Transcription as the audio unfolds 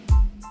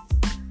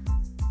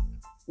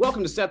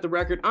Welcome to Set the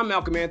Record. I'm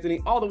Malcolm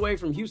Anthony, all the way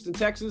from Houston,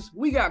 Texas.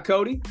 We got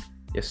Cody.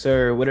 Yes,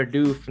 sir. What a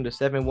do from the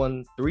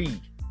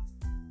 713.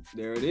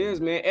 There it is,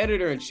 man.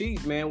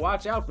 Editor-in-chief, man.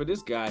 Watch out for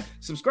this guy.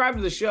 Subscribe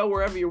to the show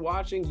wherever you're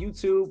watching,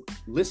 YouTube,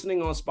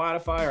 listening on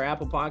Spotify or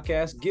Apple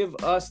Podcasts. Give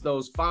us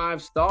those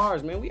 5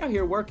 stars, man. We out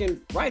here working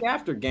right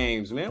after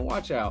games, man.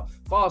 Watch out.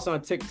 Follow us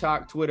on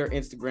TikTok, Twitter,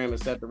 Instagram, and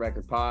Set the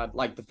Record Pod.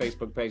 Like the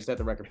Facebook page, Set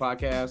the Record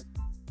Podcast.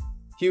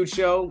 Huge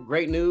show,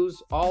 great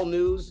news, all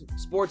news,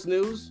 sports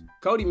news.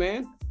 Cody,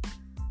 man,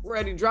 we're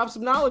ready to drop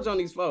some knowledge on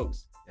these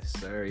folks. Yes,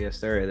 sir. Yes,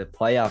 sir. The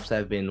playoffs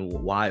have been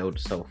wild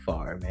so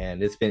far,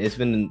 man. It's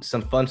been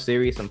some fun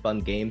series, some fun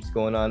games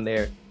going on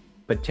there.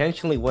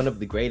 Potentially one of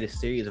the greatest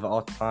series of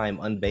all time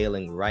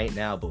unveiling right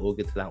now, but we'll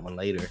get to that one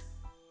later.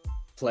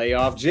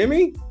 Playoff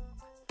Jimmy?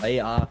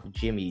 Playoff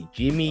Jimmy.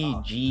 Jimmy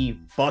G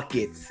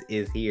Buckets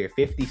is here.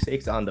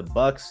 56 on the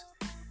Bucks.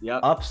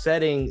 Yep.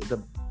 Upsetting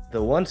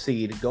the 1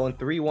 seed, going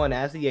 3-1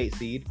 as the 8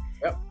 seed.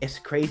 Yep. It's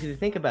crazy to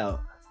think about.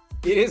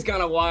 It is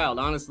kind of wild,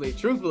 honestly.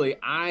 Truthfully,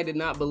 I did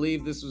not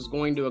believe this was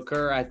going to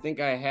occur. I think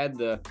I had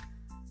the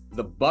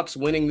Bucks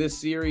winning this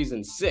series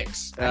in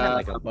 6. I had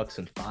like a Bucks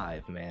in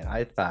 5, man.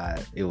 I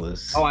thought it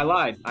was. Oh, I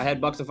lied. I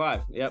had Bucks in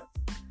 5.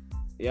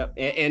 Yep.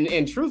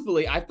 And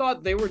truthfully, I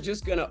thought they were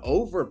just gonna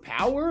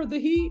overpower the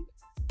Heat.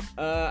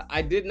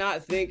 I did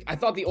not think. I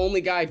thought the only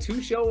guy to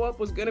show up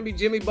was gonna be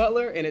Jimmy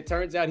Butler, and it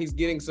turns out he's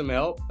getting some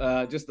help,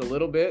 just a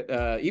little bit.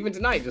 Even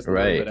tonight, just a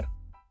little bit.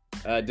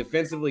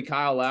 Defensively,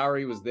 Kyle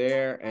Lowry was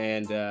there,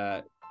 and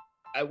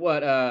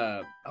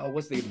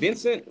what's the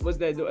Vincent? Was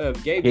that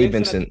Gabe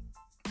Vincent?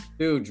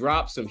 Dude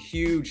dropped some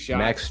huge shots.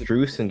 Max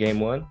Strus in game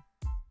 1.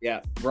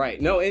 Yeah,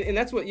 right. No, and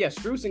that's what. Yeah,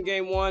 Strus in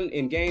game 1.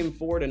 In game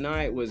 4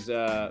 tonight was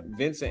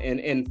Vincent,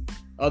 and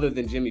other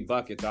than Jimmy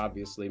Buckets,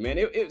 obviously, man,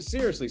 it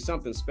seriously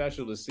something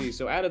special to see.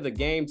 So out of the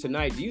game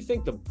tonight, do you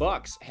think the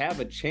Bucks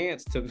have a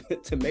chance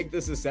to make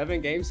this a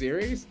 7-game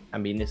series? I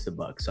mean, it's the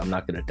Bucks, so I'm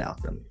not gonna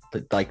doubt them.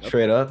 Like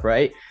straight up,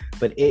 right?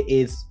 But it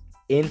is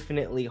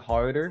infinitely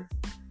harder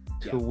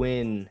to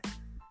win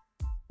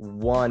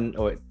 1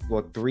 or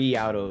 3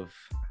 out of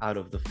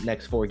the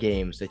next 4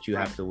 games that you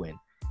have to win.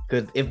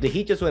 Because if the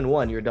Heat just win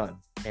 1, you're done,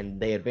 and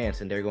they advance,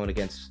 and they're going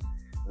against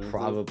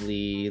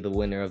probably the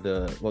winner of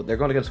they're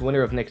going against the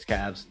winner of Knicks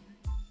Cavs,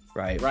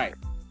 right? Right.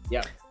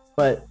 Yeah.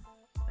 But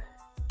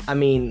I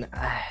mean,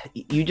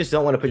 you just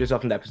don't want to put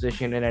yourself in that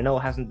position, and I know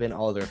it hasn't been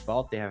all their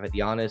fault. They have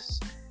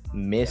Giannis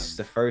miss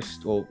the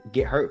first,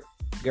 get hurt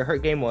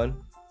game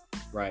 1,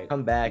 right?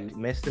 Come back,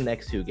 miss the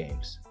next 2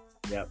 games.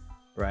 Yep.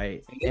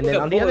 Right. And then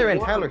on the other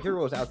end, Tyler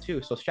Herro is out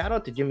too. So shout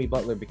out to Jimmy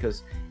Butler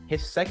because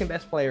his second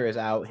best player is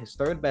out. His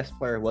third best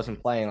player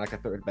wasn't playing like a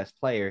third best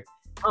player.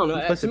 I don't know.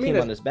 He puts the team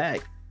on his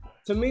back.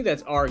 To me,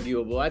 that's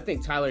arguable. I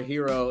think Tyler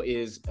Herro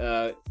is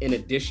an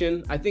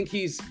addition. I think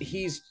he's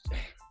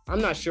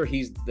I'm not sure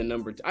he's the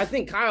number 2. I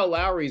think Kyle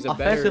Lowry's a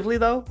offensively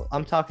though.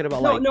 I'm talking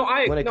about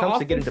when it comes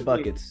to getting to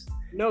buckets.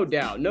 No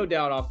doubt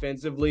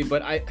offensively,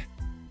 but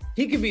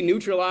he could be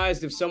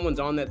neutralized if someone's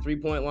on that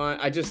 3-point line.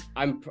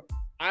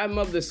 I'm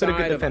of the side Put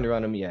a good defender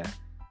on him, yeah.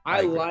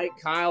 I like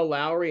Kyle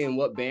Lowry and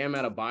what Bam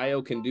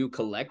Adebayo can do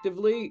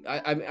collectively.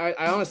 I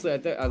honestly,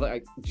 I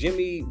like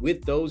Jimmy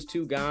with those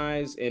 2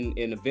 guys and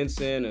a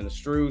Vincent and a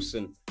Strus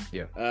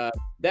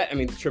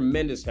and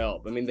tremendous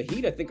help. I mean, the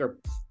Heat, I think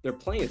they're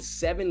playing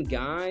 7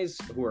 guys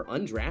who are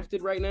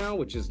undrafted right now,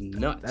 which is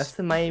nuts. That's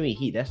the Miami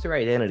Heat. That's their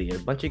identity. A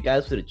bunch of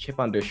guys with a chip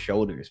on their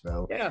shoulders,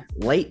 bro. Yeah.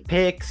 Late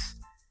picks.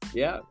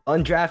 Yeah.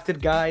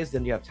 Undrafted guys.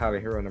 Then you have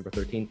Tyler Herro, number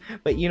 13.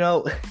 But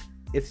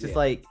it's just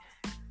like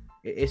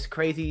it's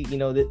crazy.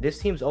 This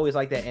team's always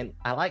like that, and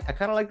I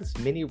kind of like this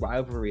mini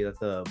rivalry that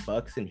the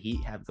Bucks and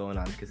Heat have going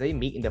on because they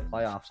meet in the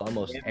playoffs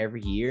almost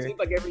every year. Seems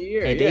like every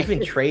year, and they've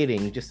been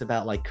trading just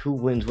about like who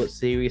wins what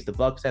series. The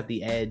Bucks have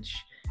the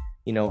edge,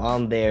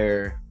 on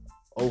their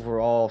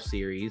overall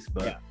series,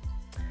 but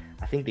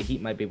I think the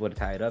Heat might be able to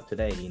tie it up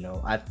today.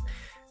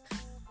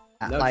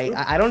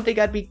 I don't think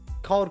I'd be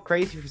called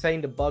crazy for saying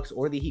the Bucks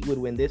or the Heat would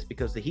win this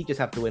because the Heat just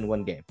have to win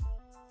 1 game.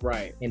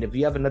 Right. And if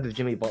you have another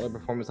Jimmy Butler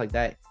performance like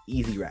that,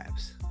 easy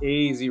wraps,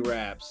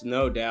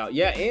 no doubt.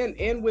 Yeah,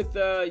 and with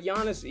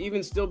Giannis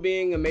even still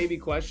being a maybe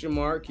question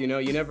mark, you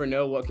never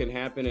know what can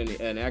happen, and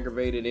an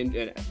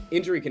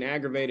injury can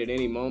aggravate at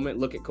any moment.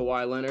 Look at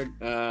Kawhi Leonard.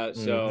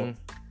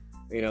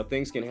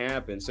 Things can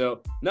happen.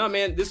 So, no,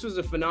 man, this was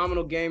a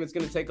phenomenal game. It's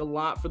going to take a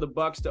lot for the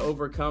Bucks to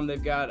overcome.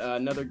 They've got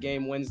another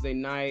game Wednesday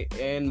night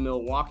in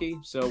Milwaukee,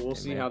 so we'll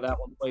see how that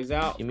one plays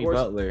out. Jimmy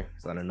Butler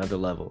is on another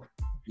level.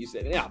 You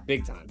said,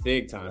 big time,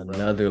 bro.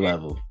 Another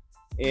level.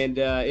 And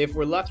if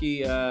we're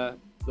lucky, the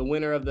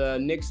winner of the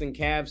Knicks and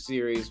Cavs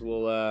series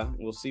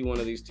will see one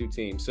of these 2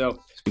 teams. So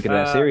speaking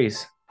of that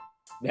series,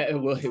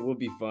 it will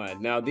be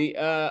fun. Now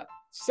the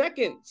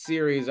second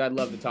series I'd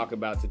love to talk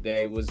about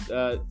today was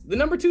the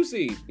number 2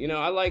 seed.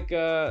 I like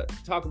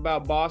talk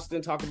about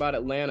Boston, talk about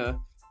Atlanta.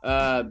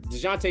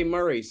 DeJounte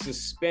Murray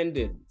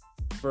suspended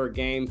for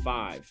game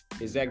 5.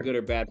 Is that good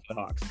or bad for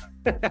the Hawks?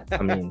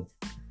 I mean,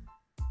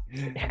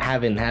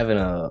 having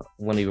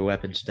one of your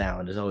weapons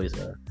down is always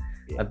a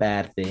a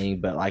bad thing,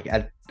 but like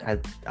I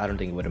don't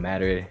think it would have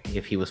mattered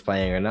if he was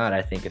playing or not.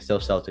 I think it's still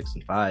Celtics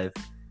in 5.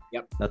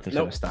 Yep. Nothing's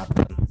gonna stop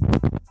them.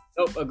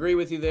 Nope, agree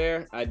with you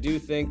there. I do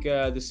think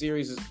the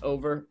series is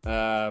over.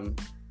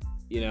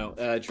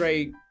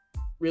 Trey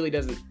really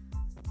doesn't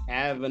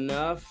have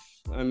enough.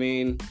 I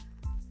mean,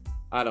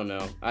 I don't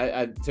know.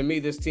 To me,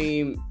 this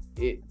team,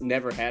 it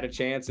never had a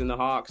chance in the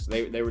Hawks.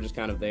 They were just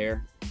kind of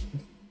there.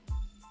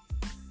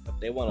 If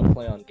they want to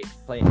play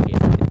in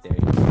games, get there.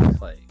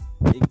 Like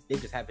they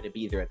just happen to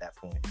be there at that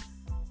point.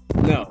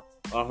 No,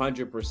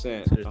 100%.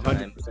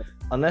 100%.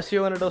 Unless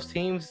you're one of those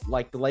teams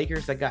like the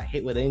Lakers that got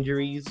hit with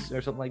injuries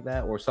or something like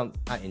that, or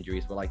not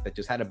injuries, but like that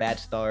just had a bad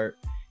start,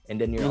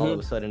 and then you're all of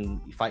a sudden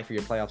you fight for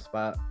your playoff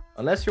spot.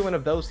 Unless you're one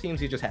of those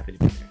teams, you just happen to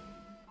be there.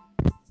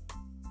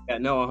 Yeah,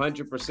 no,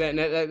 100%.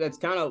 And that's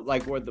kind of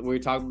like what we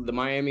talked about the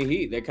Miami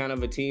Heat. They're kind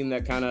of a team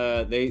that kind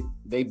of they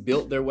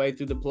built their way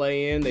through the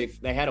play-in.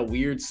 They had a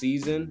weird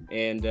season,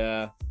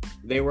 and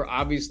they were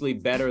obviously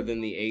better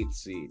than the 8th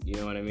seed. You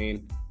know what I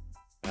mean?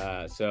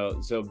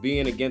 So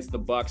being against the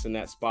Bucks in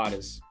that spot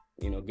is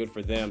good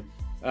for them.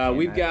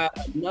 We've got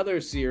another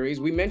series.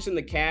 We mentioned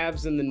the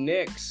Cavs and the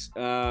Knicks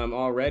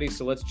already,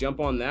 so let's jump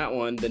on that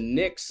one. The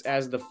Knicks,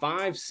 as the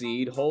 5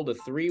 seed, hold a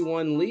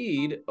 3-1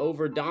 lead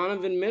over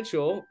Donovan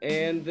Mitchell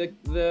and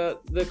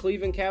the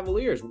Cleveland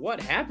Cavaliers. What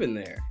happened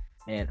there?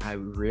 And I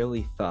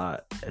really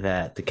thought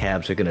that the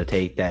Cavs are going to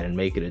take that and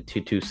make it a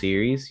 2-2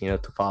 series, to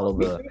follow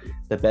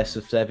the best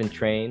of 7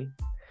 train.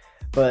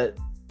 But,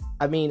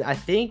 I mean, I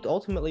think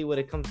ultimately what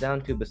it comes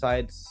down to,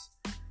 besides,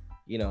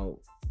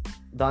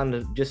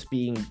 just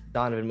being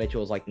Donovan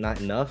Mitchell is like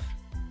not enough.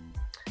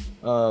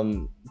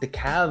 The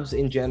Cavs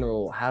in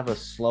general have a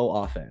slow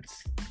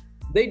offense.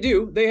 They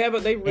do.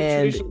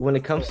 And when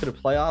it comes to the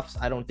playoffs,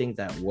 I don't think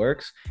that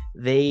works.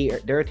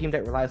 They're a team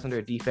that relies on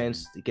their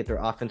defense to get their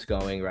offense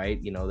going, right?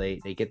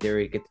 They get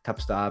the tough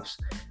stops,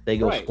 they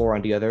go score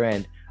on the other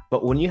end.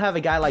 But when you have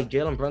a guy like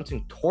Jalen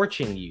Brunson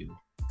torching you,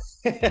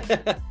 it's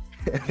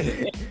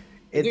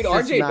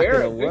RJ not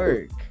Barrett gonna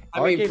work.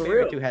 RJ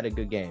Barrett too had a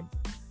good game.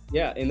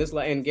 Yeah,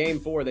 in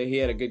game 4 he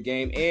had a good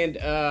game. And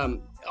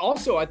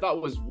also I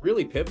thought was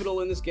really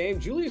pivotal in this game,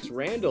 Julius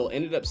Randle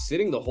ended up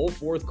sitting the whole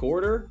 4th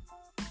quarter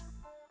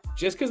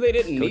just because they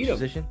didn't need him.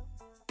 Decision?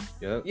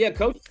 Yep. Yeah,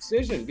 coach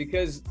decision,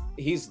 because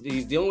he's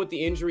dealing with the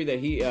injury that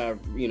he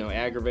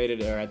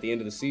aggravated at the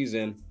end of the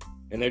season,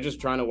 and they're just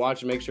trying to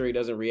watch and make sure he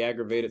doesn't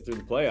re-aggravate it through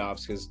the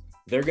playoffs, because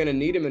they're going to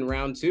need him in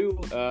round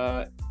 2,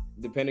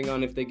 depending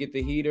on if they get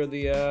the Heat or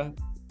the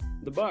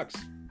Bucks.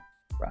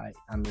 Right.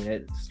 I mean,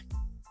 it's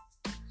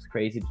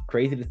crazy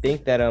to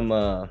think that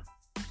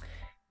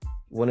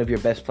one of your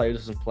best players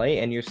doesn't play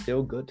and you're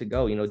still good to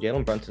go.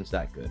 Jalen Brunson's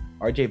that good.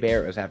 RJ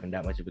Barrett was having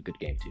that much of a good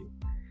game too.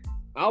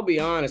 I'll be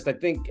honest. I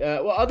think,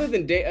 other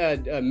than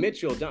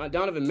Mitchell,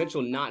 Donovan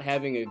Mitchell not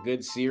having a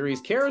good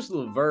series, Karis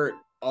LeVert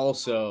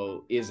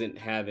also isn't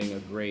having a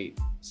great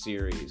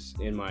series,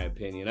 in my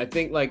opinion. I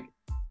think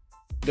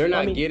they're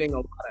not getting a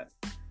lot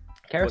of.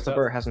 Karis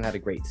LeVert hasn't had a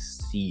great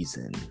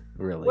season,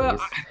 really. Well,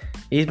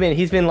 he's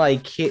been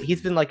like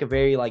a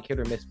very hit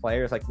or miss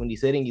player. It's like when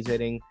he's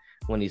hitting.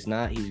 When he's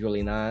not, he's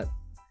really not.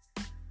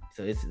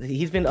 So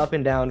he's been up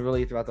and down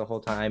really throughout the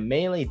whole time.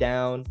 Mainly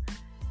down.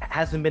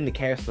 Hasn't been the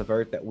Karis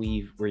LeVert that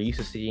we're used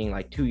to seeing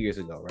 2 years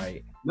ago,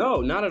 right? No,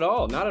 not at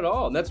all. Not at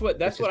all. And that's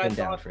what I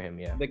thought for him.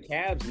 Yeah, the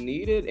Cavs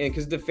needed, and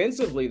because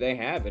defensively they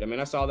have it. I mean,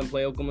 I saw them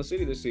play Oklahoma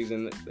City this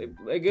season. They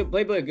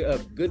play a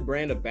good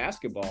brand of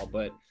basketball,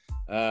 but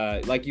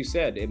like you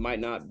said, it might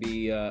not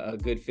be a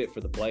good fit for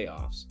the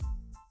playoffs.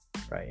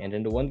 Right, and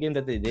in the one game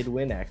that they did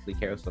win, actually,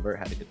 Karis LeVert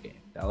had a good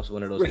game. That was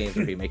one of those games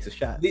where he makes his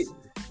shots.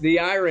 The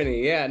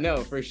irony, yeah, no,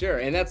 for sure,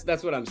 and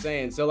that's what I'm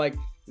saying. So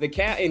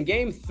in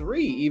game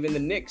 3, even the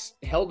Knicks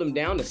held them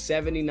down to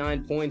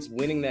 79 points,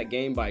 winning that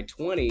game by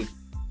 20.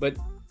 But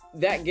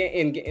that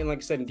game, and like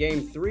I said, in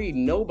game 3,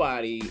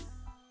 nobody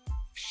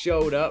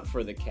showed up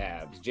for the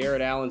Cavs.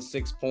 Jared Allen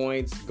 6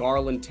 points,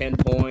 Garland 10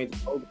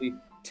 points, Mobley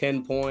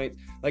 10 points.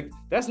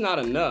 That's not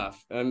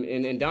enough.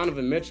 And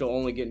Donovan Mitchell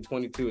only getting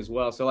 22 as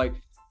well. So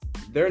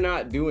they're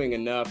not doing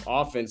enough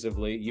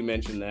offensively. You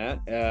mentioned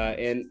that,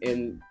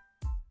 and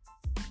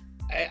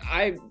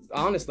I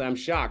honestly, I'm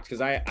shocked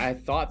because I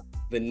thought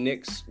the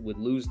Knicks would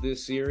lose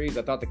this series.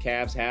 I thought the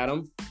Cavs had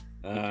them,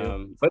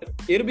 but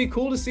it'll be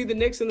cool to see the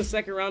Knicks in the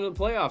second round of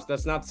the playoffs.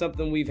 That's not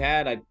something we've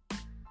had, I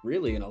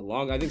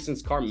think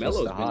since Carmelo's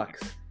been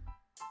Hawks.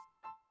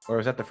 Or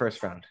was that the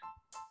first round?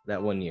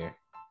 That 1 year.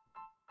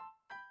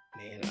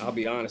 Man, I'll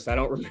be honest, I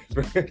don't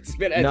remember.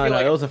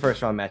 It was a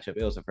first round matchup.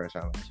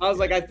 I was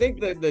I think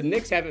the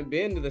Knicks haven't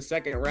been to the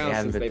second round. They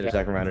haven't been to the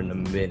second round in a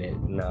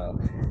minute. No,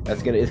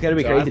 it's gonna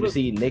be crazy to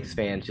see Knicks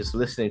fans just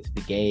listening to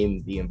the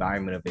game, the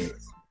environment of it.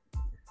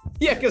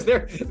 Yeah, because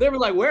they were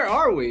like, "Where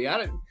are we?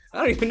 I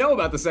don't even know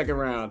about the second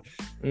round."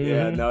 Mm-hmm.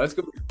 Yeah, no, it's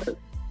good.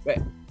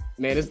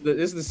 Man, this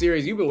is the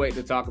series you've been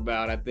waiting to talk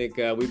about. I think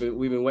we've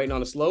been waiting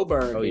on a slow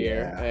burn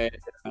here. Yeah.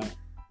 And,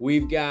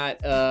 we've got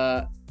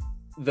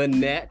the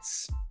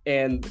Nets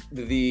and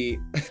the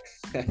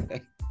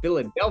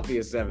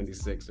Philadelphia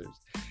 76ers.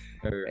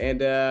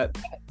 And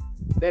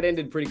that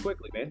ended pretty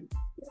quickly, man.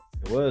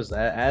 It was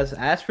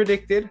as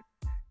predicted.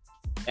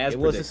 As it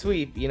was a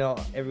sweep. You know,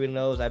 everyone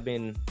knows I've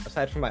been,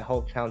 aside from my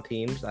hometown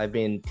teams, I've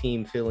been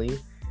Team Philly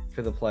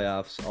for the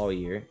playoffs all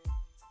year.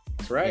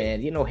 That's right.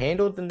 And, you know,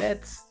 handled the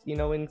Nets, you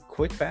know, in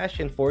quick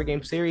fashion,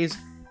 4-game series.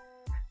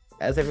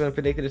 As everyone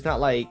predicted, it's not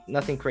like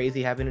nothing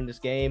crazy happened in this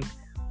game.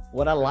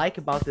 What I like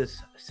about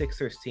this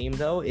Sixers team,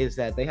 though, is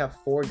that they have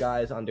 4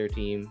 guys on their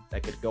team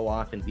that could go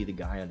off and be the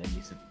guy on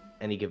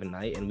any given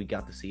night. And we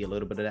got to see a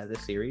little bit of that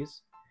this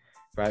series.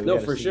 Right? No,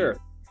 for sure.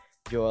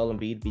 Joel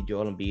Embiid beat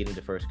Joel Embiid in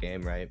the first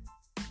game, right?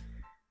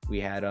 We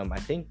had I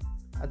think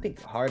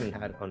Harden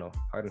had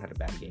Harden had a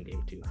bad game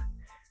 2.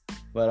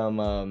 But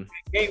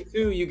game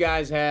 2 you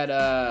guys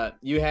had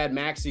you had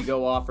Maxey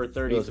go off for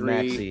 33. It was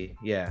Maxey,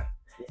 yeah.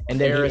 And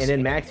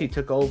then Maxey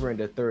took over in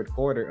the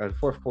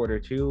fourth quarter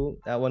too.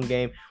 That one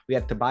game. We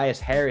had Tobias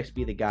Harris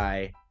be the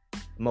guy.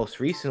 Most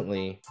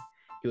recently,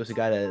 he was the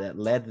guy that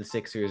led the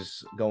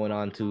Sixers going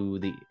on to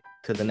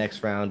the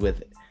next round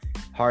with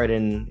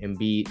Harden,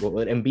 Embiid. Well,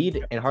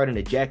 Embiid and Harden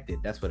ejected.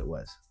 That's what it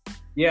was.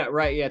 Yeah,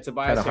 right. Yeah,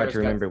 Tobias. Kind of hard to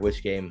remember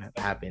which game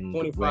happened.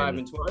 25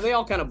 and 12. They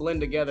all kind of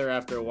blend together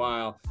after a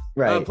while.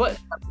 Right.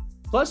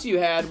 Plus, you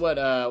had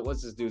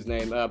what's this dude's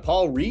name?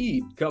 Paul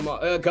Reed come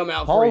out.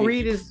 Paul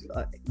Reed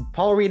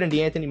and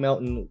DeAnthony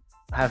Melton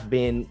have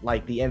been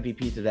like the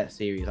MVPs of that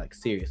series. Like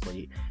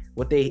seriously,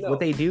 what they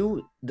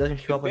do doesn't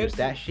show up on the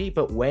stat sheet,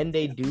 but when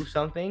they do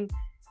something,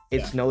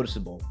 it's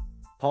noticeable.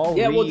 Paul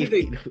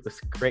Reed was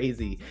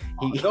crazy.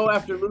 He go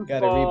after loose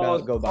got balls, a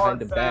rebound, go behind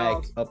the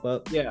back,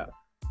 up. Yeah.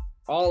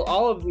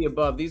 All of the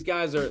above. These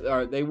guys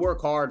are they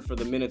work hard for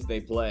the minutes they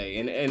play,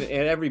 and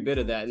every bit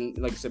of that. And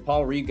like I said,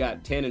 Paul Reed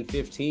got 10 and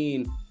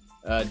 15,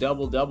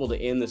 double to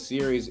end the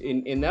series,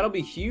 and that'll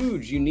be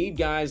huge. You need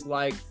guys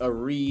like a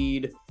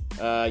Reed.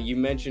 You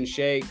mentioned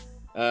Shake,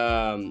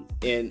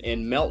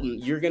 and Melton.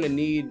 You're gonna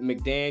need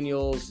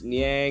McDaniels,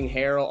 Niang,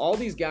 Harrell, all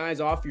these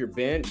guys off your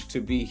bench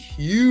to be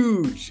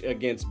huge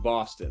against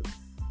Boston.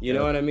 You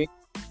know what I mean?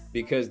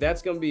 Because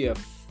that's gonna be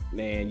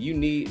you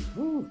need.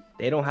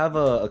 They don't have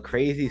a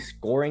crazy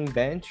scoring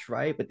bench,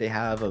 right? But they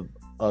have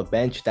a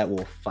bench that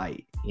will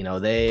fight. You know,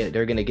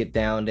 they're gonna get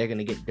down, they're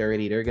gonna get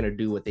dirty, they're gonna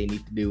do what they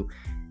need to do.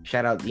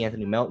 Shout out to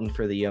Anthony Melton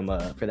for the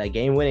for that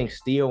game-winning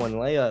steal and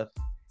layup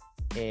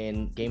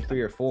in game 3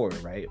 or 4,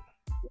 right?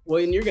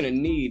 Well, and you're gonna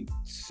need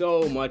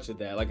so much of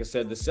that. Like I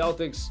said, the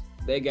Celtics,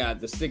 they got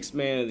the 6th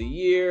man of the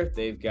year.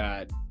 They've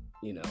got,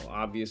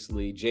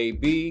 obviously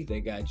JB. They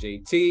got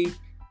JT.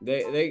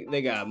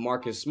 They got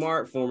Marcus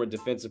Smart, former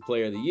defensive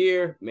player of the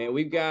year. Man,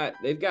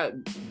 they've got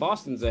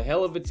Boston's a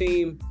hell of a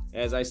team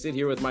as I sit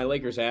here with my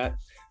Lakers hat.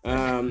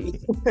 And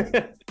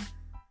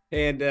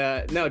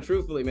no,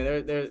 truthfully,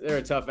 man, they're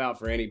a tough out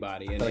for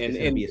anybody. And it's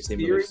gonna be a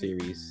similar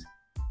series.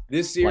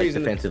 This series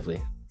like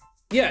defensively.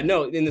 In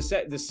the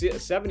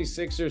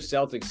 76ers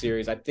Celtics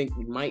series, I think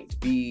might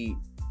be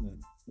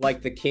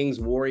like the Kings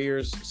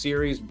Warriors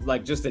series,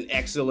 like just an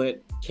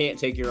excellent, can't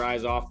take your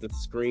eyes off the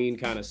screen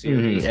kind of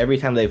series. Every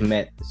time they've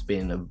met, it's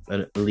been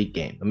an elite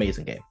game,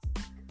 amazing game.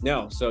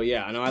 No, so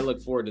yeah, I know I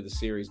look forward to the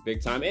series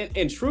big time,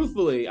 and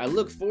truthfully, I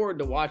look forward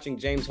to watching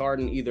James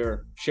Harden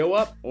either show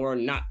up or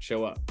not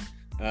show up,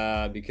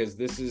 because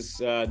this is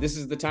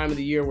the time of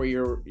the year where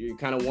you're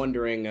kind of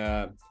wondering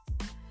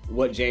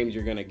what James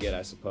you're gonna get,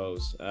 I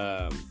suppose.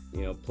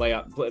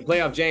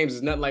 Playoff James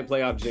is nothing like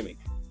playoff Jimmy.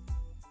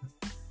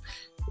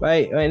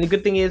 Right, and the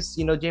good thing is,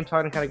 James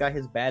Harden kind of got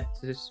his bad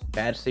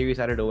series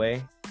out of the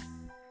way.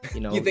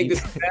 You think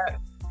this is bad?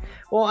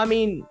 Well, I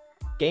mean,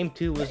 game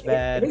 2 was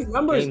bad. His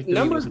numbers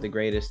wasn't the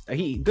greatest.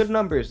 Good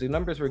numbers. The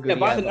numbers were good. Yeah,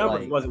 by the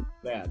numbers wasn't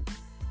bad.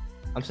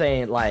 I'm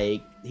saying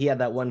like he had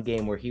that one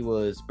game where he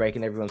was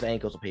breaking everyone's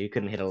ankles, but he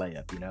couldn't hit a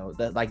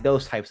layup. Like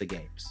those types of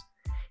games.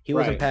 He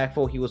was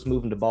impactful. He was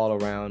moving the ball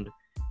around.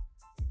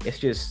 It's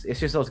just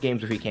those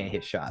games where he can't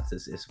hit shots.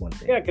 It's one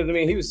thing. Yeah, because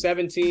he was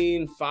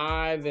 17,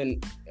 5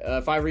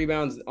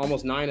 rebounds,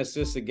 almost 9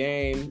 assists a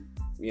game.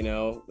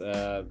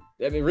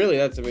 Really,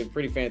 that's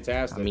pretty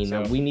fantastic.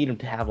 We need him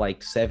to have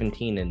like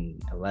 17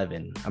 and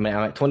 11.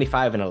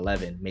 25 and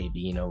 11,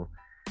 maybe.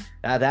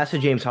 That's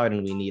what James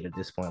Harden we need at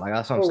this point. Like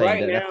that's what I'm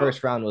saying. That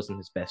first round wasn't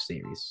his best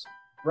series.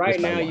 Right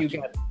now, you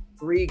got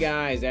 3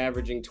 guys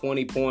averaging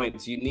 20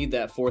 points. You need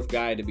that 4th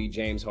guy to be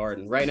James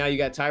Harden. Right now, you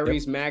got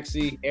Tyrese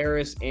Maxey,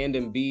 Harris, and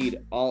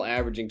Embiid all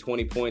averaging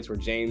 20 points, where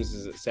James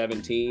is at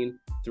 17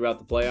 throughout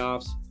the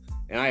playoffs.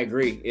 And I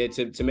agree.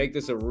 To make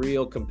this a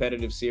real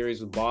competitive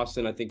series with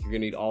Boston, I think you're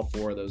going to need all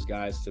 4 of those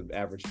guys to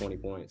average 20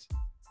 points.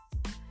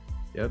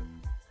 Yep.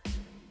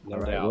 No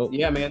doubt. Well,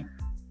 yeah, man.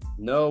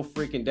 No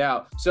freaking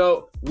doubt.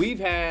 So we've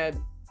had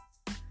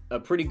a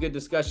pretty good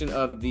discussion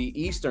of the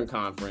Eastern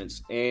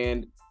Conference.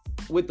 And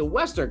with the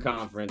Western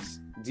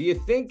Conference, do you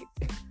think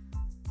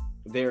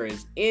there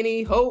is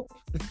any hope?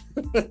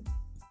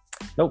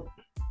 Nope.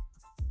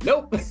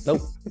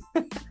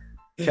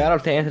 Shout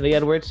out to Anthony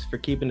Edwards for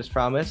keeping his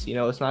promise.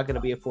 It's not going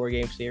to be a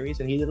 4-game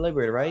series, and he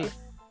delivered, right?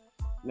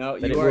 No,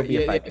 but it will be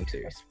a 5-game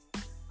series.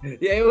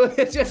 Yeah,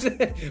 it just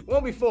it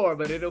won't be 4,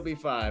 but it'll be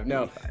 5.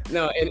 No,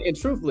 no, and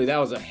truthfully, that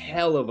was a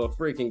hell of a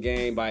freaking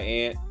game by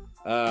Ant.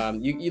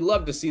 You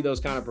love to see those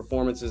kind of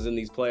performances in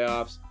these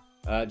playoffs,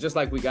 just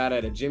like we got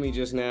at a Jimmy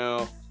just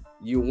now.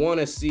 You want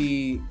to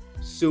see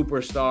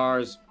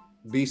superstars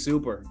be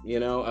super, you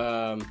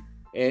know.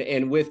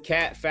 And with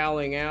Cat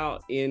fouling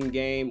out in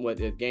game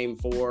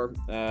 4,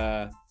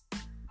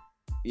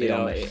 they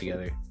don't mesh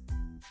together.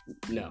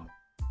 No,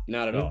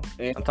 not at all.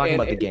 I'm talking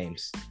about the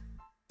games.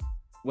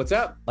 What's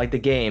up? Like the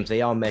games,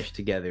 they all mesh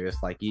together.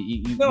 It's like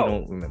you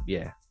don't remember.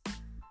 Yeah.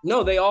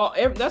 No,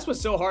 that's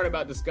what's so hard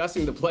about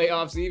discussing the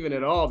playoffs even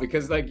at all,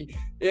 because it's like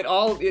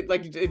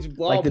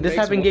did this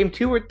happen game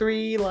 2 or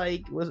 3?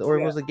 Like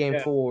was it game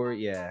 4?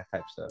 Yeah,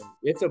 type stuff.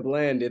 It's a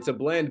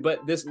blend.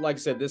 But this, like I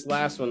said, this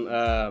last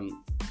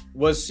one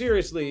was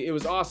seriously, it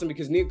was awesome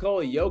because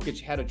Nikola Jokic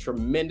had a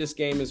tremendous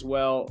game as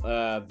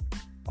well.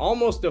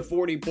 Almost a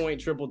 40-point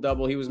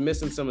triple-double. He was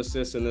missing some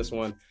assists in this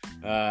one.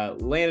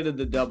 Landed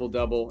the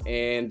double-double.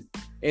 And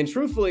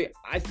truthfully,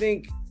 I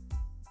think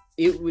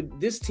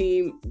this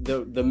team,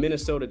 the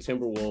Minnesota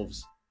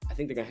Timberwolves, I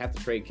think they're going to have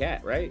to trade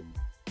Cat, right?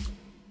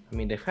 I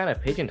mean, they've kind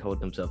of pigeonholed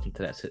themselves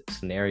into that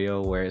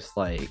scenario where it's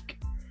like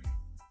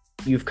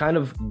you've kind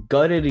of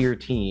gutted your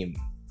team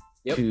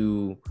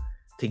to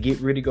get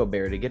Rudy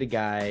Gobert, to get a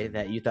guy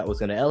that you thought was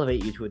going to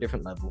elevate you to a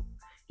different level.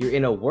 You're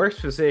in a worse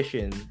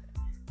position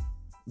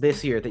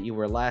this year that you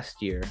were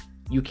last year.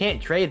 You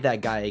can't trade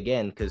that guy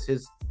again because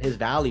his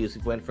values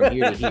went from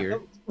here to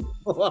here.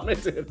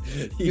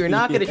 You're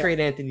not going to trade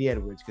Anthony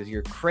Edwards because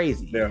you're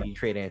crazy if you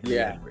trade Anthony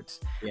Edwards.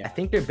 I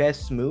think their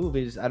best move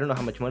is, I don't know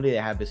how much money they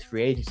have this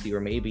free agency, or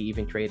maybe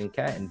even trading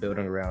Cat and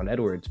building around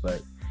Edwards.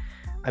 But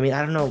I mean,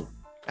 I don't know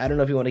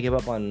if you want to give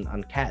up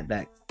on Cat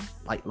that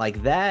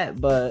like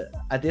that. But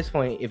at this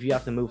point, if you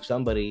have to move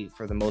somebody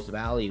for the most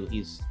value,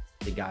 he's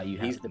the guy you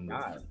have to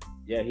move.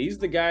 Yeah, he's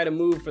the guy to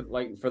move for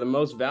the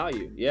most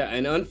value. Yeah,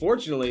 and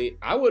unfortunately,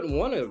 I wouldn't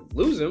want to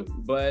lose him,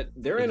 but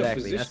they're in a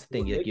position. That's the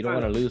thing. You don't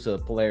want to lose a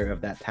player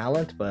of that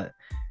talent, but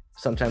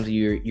sometimes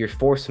you're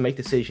forced to make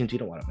decisions you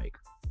don't want to make.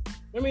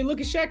 I mean,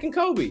 look at Shaq and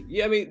Kobe.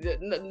 Yeah, I mean,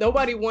 no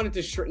one wanted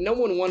to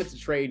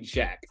trade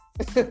Shaq.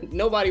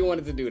 Nobody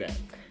wanted to do that.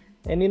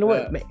 And you know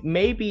what?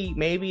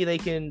 Maybe they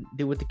can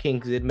do what the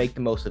Kings did, make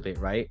the most of it,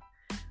 right?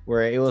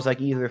 Where it was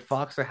like either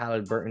Fox or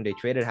Halliburton. They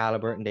traded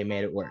Halliburton. They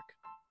made it work.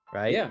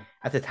 Right? Yeah.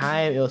 At the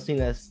time, it was seen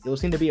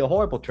to be a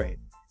horrible trade,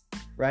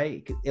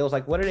 right? It was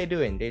like, what are they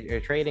doing? They're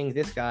trading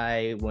this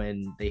guy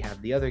when they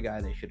have the other guy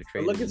they should have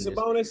traded. But look at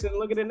Sabonis and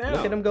look at it now.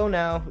 Look at him go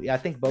now. Yeah, I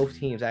think both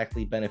teams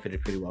actually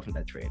benefited pretty well from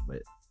that trade.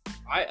 But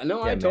I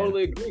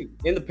totally agree.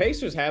 And the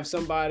Pacers have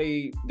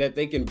somebody that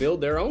they can build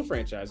their own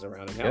franchise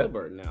around in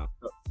Halliburton now.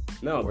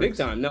 No, big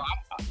time. No,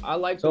 I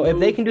like. So if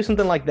they can do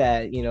something like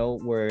that, you know,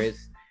 where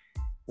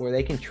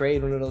they can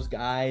trade one of those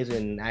guys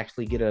and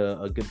actually get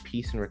a good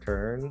piece in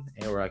return,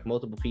 or like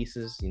multiple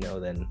pieces, you know,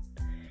 then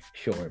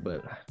sure.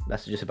 But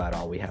that's just about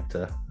all we have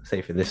to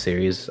say for this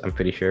series, I'm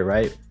pretty sure,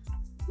 right?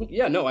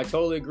 Yeah, no, I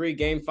totally agree.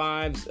 Game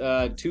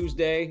 5's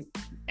Tuesday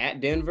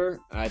at Denver.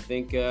 I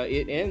think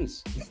it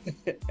ends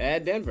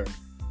at Denver.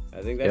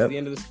 I think that's the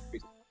end of the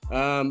series.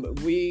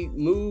 We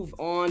move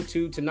on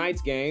to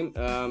tonight's game.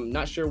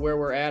 Not sure where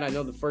we're at. I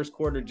know the first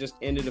quarter just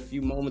ended a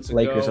few moments ago.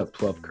 Lakers up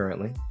 12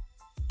 currently.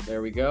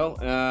 There we go.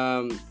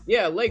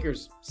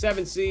 Lakers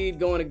 7 seed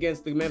going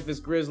against the Memphis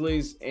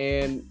Grizzlies,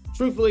 and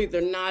truthfully,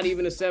 they're not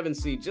even a 7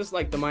 seed. Just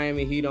like the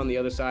Miami Heat on the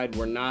other side,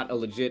 were not a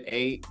legit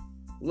 8.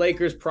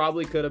 Lakers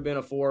probably could have been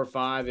a 4 or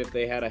 5 if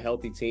they had a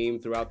healthy team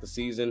throughout the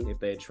season, if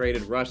they had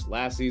traded Rush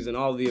last season,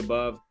 all of the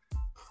above.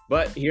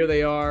 But here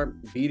they are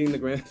beating the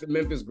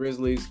Memphis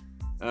Grizzlies.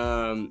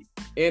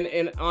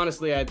 And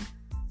honestly, I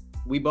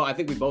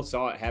think we both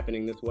saw it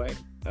happening this way.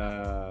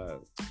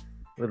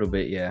 A little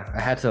bit, yeah. I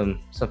had some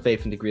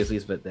faith in the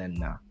Grizzlies, but then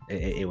no,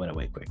 it went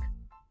away quick.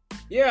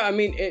 Yeah, I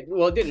mean, it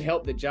didn't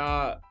help that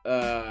Ja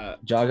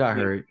got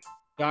hurt.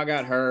 Ja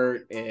got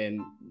hurt,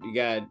 and you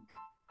got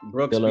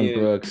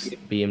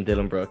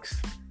Dillon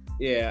Brooks.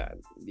 Yeah.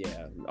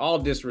 All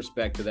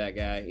disrespect to that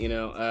guy, you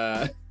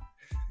know.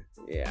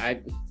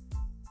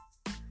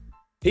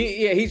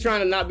 He's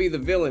trying to not be the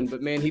villain,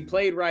 but man, he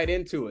played right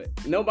into it.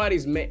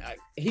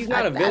 He's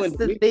not a villain.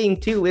 That's the thing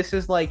too. It's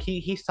just like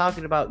he's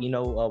talking about, you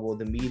know, well,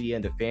 the media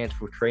and the fans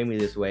portray me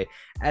this way,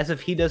 as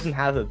if he doesn't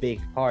have a big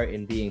part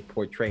in being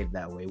portrayed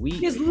that way.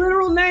 His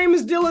literal name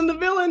is Dylan the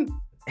Villain.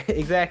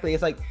 Exactly.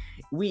 It's like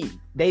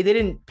they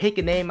didn't pick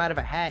a name out of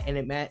a hat and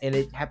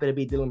it happened to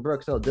be Dillon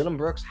Brooks. No, Dillon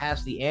Brooks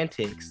has the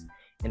antics.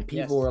 And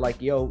people were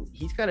like, yo,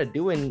 he's kind of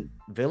doing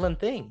villain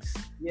things.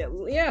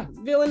 Yeah,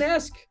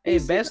 villain-esque. Hey,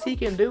 best he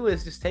can do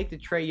is just take the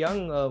Trae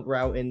Young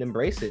route and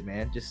embrace it,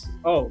 man.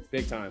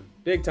 Big time.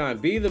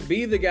 Be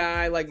the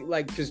guy, like,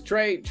 because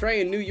Trae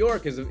in New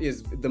York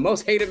is the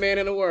most hated man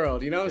in the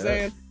world. You know what I'm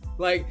saying?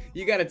 Like,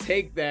 you got to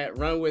take that,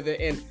 run with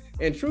it,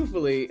 and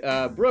truthfully,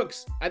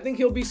 Brooks, I think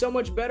he'll be so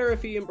much better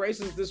if he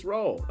embraces this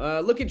role.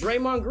 Look at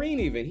Draymond Green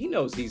even. He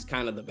knows he's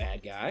kind of the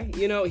bad guy.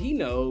 You know, he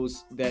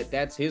knows that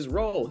that's his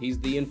role. He's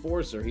the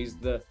enforcer. He's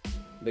the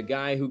the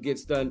guy who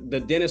gets done, the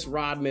Dennis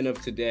Rodman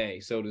of today,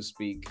 so to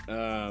speak.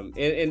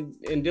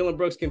 And Dillon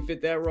Brooks can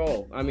fit that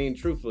role. I mean,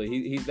 truthfully,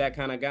 he's that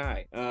kind of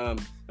guy.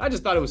 I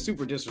just thought it was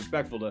super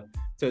disrespectful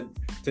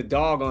to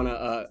dog on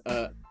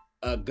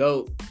a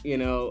GOAT, you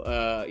know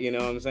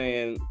what I'm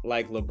saying,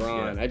 like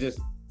LeBron. Yeah. I just,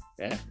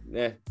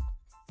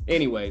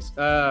 Anyways,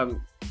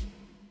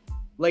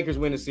 Lakers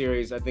win the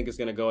series. I think it's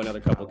gonna go another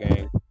couple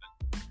games.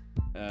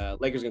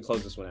 Lakers gonna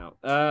close this one out.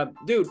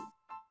 Dude,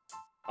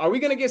 are we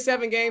gonna get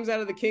 7 games out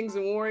of the Kings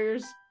and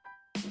Warriors?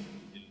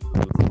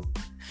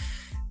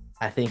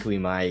 I think we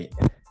might.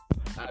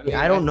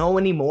 I don't know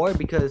anymore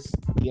because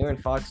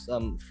De'Aaron Fox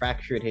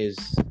fractured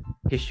his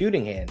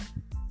shooting hand.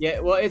 Yeah,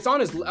 well, it's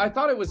on his. I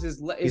thought it was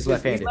his. He's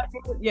left-handed.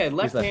 Yeah,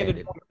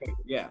 left-handed.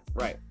 Yeah,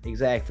 right.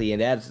 Exactly,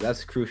 and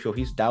that's crucial.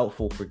 He's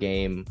doubtful for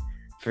Game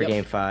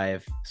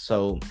 5.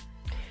 So,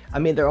 I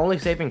mean, their only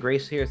saving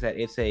grace here is that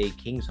it's a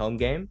Kings home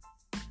game.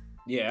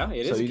 Yeah,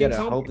 it is. So you gotta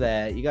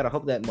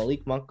hope that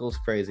Malik Monk goes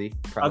crazy.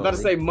 Probably. I was about to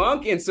say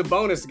Monk and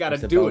Sabonis got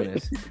to do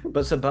it.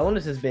 But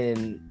Sabonis has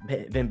been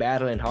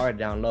battling hard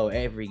down low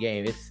every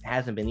game. It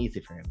hasn't been easy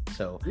for him.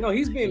 So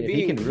he's been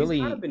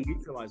kind of been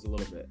neutralized a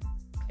little bit.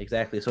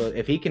 Exactly. So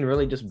if he can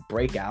really just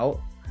break out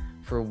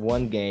for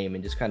one game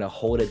and just kind of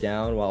hold it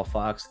down while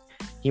Fox,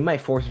 he might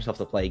force himself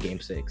to play Game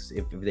 6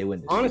 if they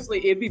win this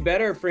Honestly, game. It'd be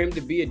better for him to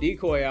be a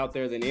decoy out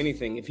there than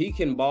anything. If he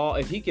can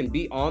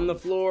be on the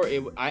floor,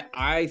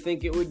 I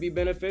think it would be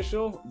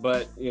beneficial.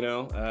 But,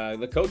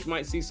 the coach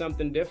might see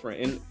something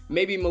different. And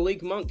maybe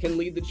Malik Monk can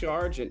lead the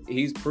charge, and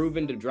he's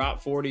proven to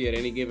drop 40 at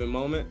any given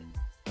moment.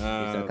 He's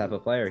that type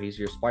of player. He's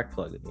your spark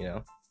plug,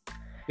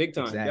 Big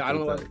time. Exactly. Yeah, I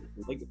don't know.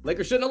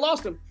 Lakers shouldn't have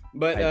lost him.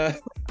 But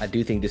I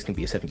do think this can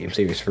be a 7-game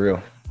series for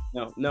real.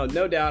 No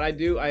doubt. I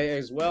do. I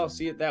as well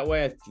see it that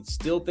way. I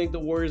still think the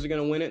Warriors are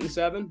going to win it in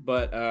 7,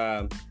 but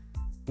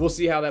we'll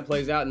see how that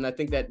plays out. And I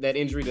think that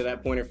injury to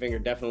that pointer finger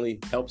definitely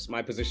helps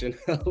my position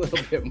a little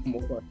bit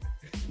more.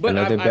 But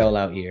another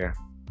bailout year.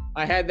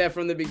 I had that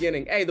from the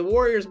beginning. Hey, the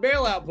Warriors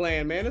bailout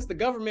plan, man. It's the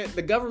government.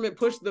 The government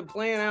pushed the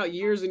plan out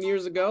years and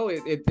years ago.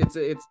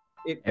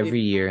 Every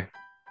year.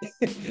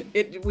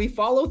 We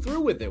follow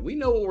through with it. We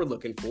know what we're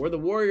looking for. The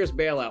Warriors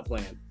bailout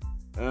plan.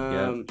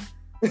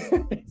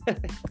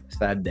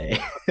 Sad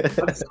day.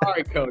 I'm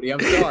sorry, Cody. I'm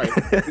sorry.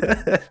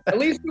 At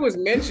least it was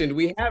mentioned.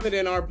 We have it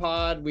in our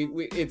pod.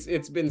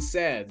 It's been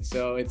said,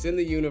 so it's in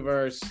the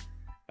universe.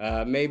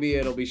 Maybe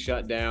it'll be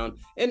shut down.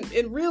 And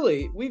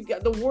really, we've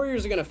got the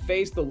Warriors are going to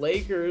face the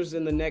Lakers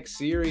in the next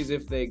series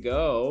if they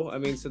go. I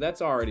mean, so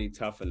that's already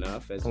tough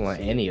enough. I don't want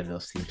any of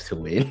those teams to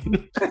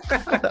win.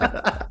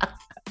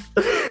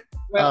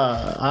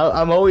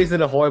 I'm always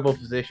in a horrible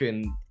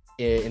position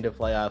in the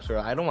playoffs where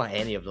I don't want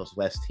any of those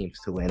West teams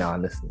to win,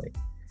 honestly.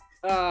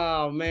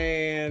 Oh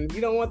man,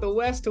 you don't want the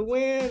West to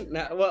win?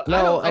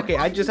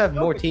 I just have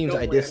more teams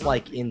I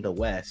dislike in the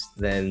West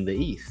than the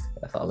East.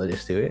 That's all there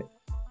is to it.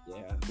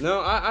 Yeah,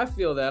 no, I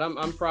feel that.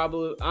 I'm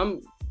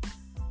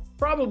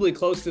probably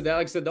close to that.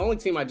 Like I said, the only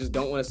team I just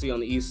don't want to see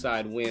on the East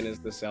side win is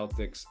the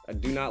Celtics. I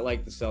do not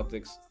like the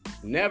Celtics.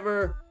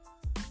 Never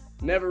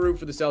root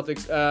for the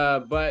Celtics.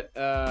 But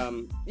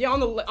on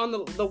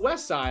the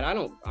West side,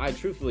 I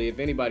truthfully, if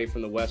anybody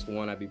from the West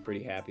won, I'd be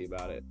pretty happy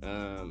about it.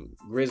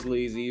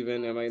 Grizzlies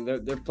even. I mean,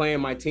 they're playing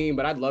my team,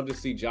 but I'd love to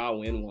see Ja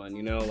win one.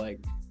 Like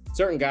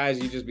certain guys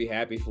you just be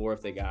happy for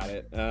if they got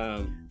it.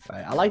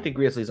 I like the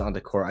Grizzlies on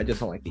the court. I just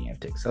don't like the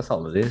antics. That's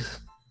all it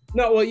is.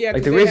 No, well, yeah.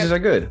 Like the Grizzlies are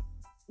good.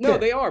 No,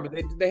 they are, but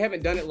they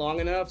haven't done it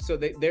long enough, so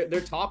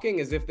they're talking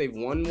as if they've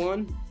won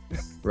one.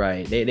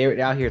 Right. They're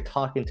out here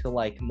talking to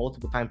like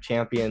multiple time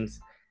champions.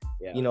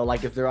 Yeah.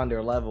 Like if they're on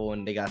their level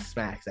and they got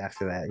smacks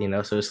after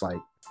that, so it's like,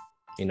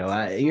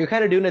 you're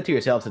kind of doing it to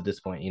yourselves at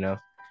this point, No,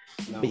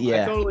 but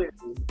yeah. I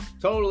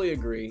totally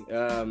agree.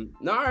 All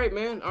right,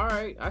 man. All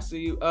right. I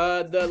see you.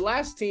 The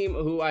last team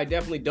who I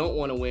definitely don't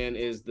want to win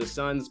is the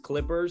Suns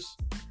Clippers.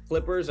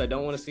 I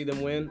don't want to see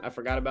them win. I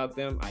forgot about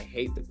them. I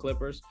hate the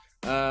Clippers.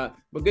 But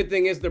good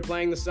thing is they're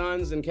playing the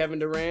Suns and Kevin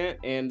Durant,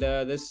 and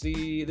this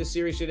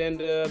series should end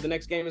the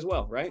next game as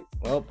well, right?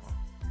 Well,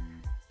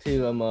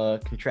 to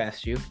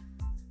contrast you,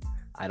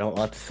 I don't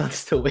want the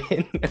Suns to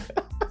win.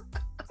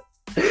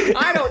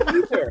 I don't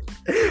either.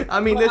 I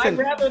mean,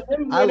 listen,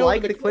 I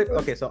like the Clippers.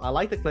 Okay, so I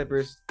like the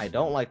Clippers. I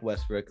don't like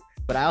Westbrook,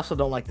 but I also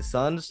don't like the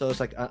Suns. So it's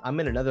like I'm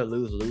in another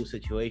lose-lose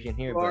situation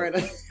here.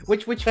 But,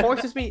 which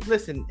forces me.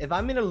 Listen, if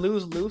I'm in a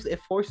lose-lose, it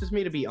forces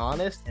me to be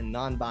honest and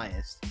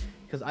non-biased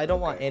because I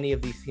don't want any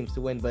of these teams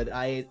to win. But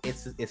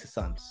it's the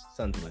Suns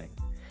winning.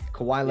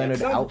 Kawhi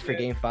Leonard out for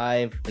Game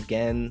 5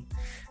 again.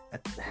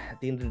 At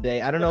the end of the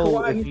day, I don't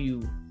know if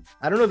you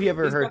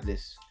ever heard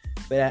this.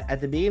 But at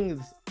the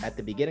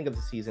beginning of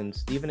the season,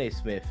 Stephen A.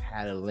 Smith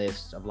had a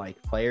list of like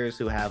players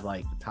who have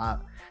like the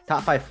top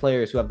 5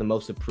 players who have the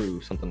most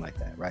improved, something like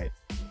that, right?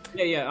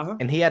 Yeah.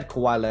 And he had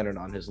Kawhi Leonard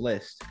on his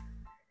list.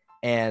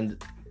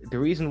 And the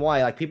reason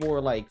why, like, people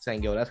were like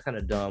saying, "Yo, that's kind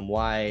of dumb.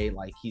 Why?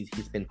 Like, he's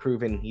been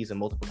proven. He's a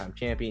multiple-time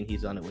champion.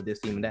 He's done it with this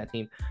team and that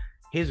team."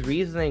 His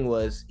reasoning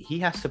was he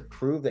has to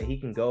prove that he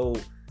can go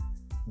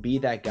be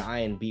that guy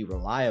and be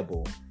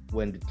reliable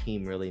when the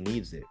team really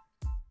needs it.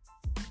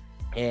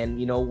 And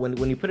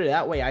when you put it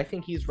that way, I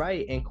think he's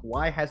right. And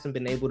Kawhi hasn't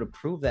been able to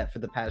prove that for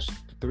the past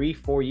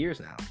 3-4 years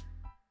now.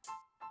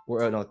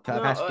 Or no,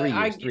 past 3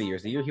 years. 3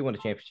 years. The year he won the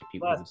championship,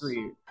 last 3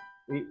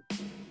 years.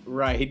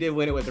 Right, he did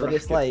win it with the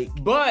Rockets.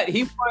 But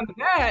he won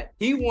that.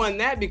 He won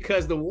that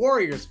because the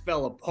Warriors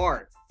fell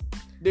apart,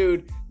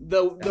 dude.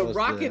 The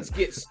Rockets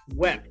get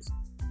swept.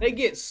 They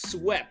get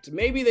swept.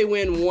 Maybe they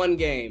win one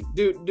game,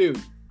 dude.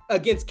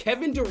 Against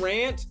Kevin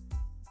Durant,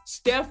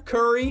 Steph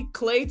Curry,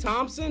 Klay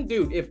Thompson,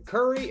 dude. If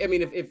Curry,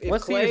 if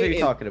what Klay series are you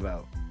talking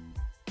about?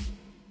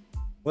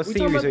 What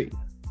series are you?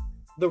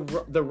 The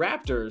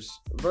Raptors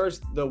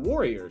versus the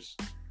Warriors.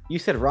 You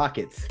said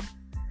Rockets.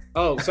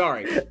 Oh,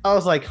 sorry. I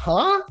was like,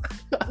 huh?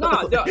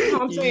 No,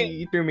 I'm saying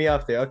you threw me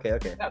off there. Okay.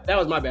 That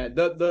was my bad.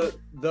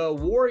 The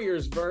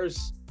Warriors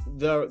versus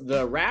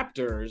the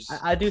Raptors.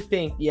 I do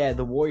think,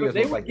 the Warriors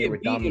looked like they were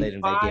dominating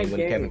that game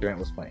when Kevin Durant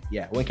was playing.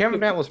 Yeah, when Kevin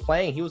Durant was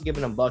playing, he was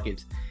giving them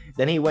buckets.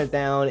 Then he went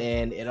down,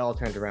 and it all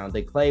turned around.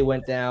 Then Klay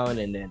went down,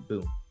 and then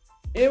boom.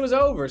 It was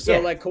over.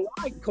 So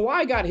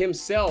Kawhi got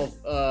himself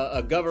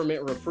a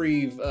government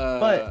reprieve.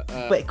 But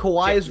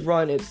Kawhi's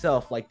run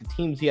itself, like the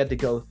teams he had to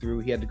go through,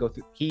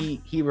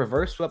 he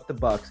reverse swept the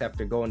Bucks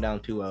after going down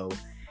 2-0.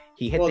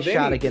 He hit the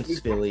shot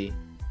against Philly.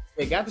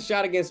 They got the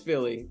shot against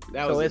Philly.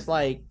 It's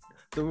like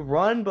the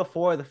run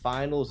before the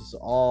finals was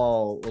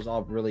all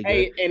really good.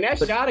 Hey, and that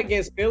shot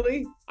against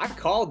Philly, I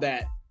called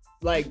that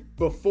like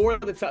before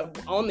the time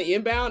on the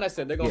inbound. I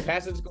said they're gonna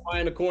pass it to Kawhi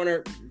in the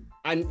corner.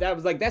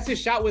 That's his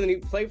shot when he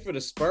played for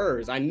the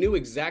Spurs. I knew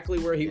exactly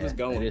where he was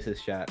going. It is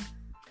his shot.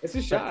 It's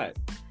his shot.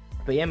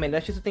 But yeah, man,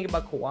 that's just the thing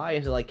about Kawhi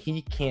is like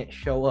he can't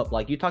show up.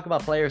 Like you talk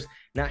about players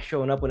not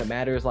showing up when it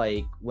matters.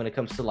 Like when it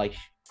comes to like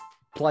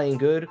playing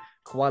good,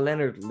 Kawhi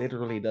Leonard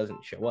literally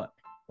doesn't show up.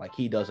 Like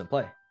he doesn't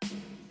play.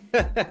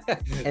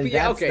 And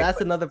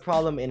that's another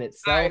problem in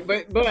itself.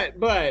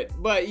 Right,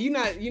 but you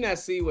not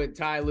see what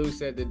Ty Lue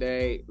said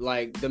today.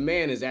 Like the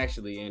man is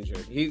actually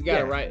injured. He's got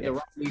the right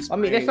knee sprain. I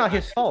mean, that's not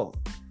his fault.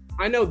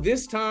 I know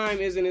this time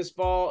isn't his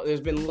fault.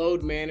 There's been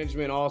load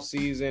management all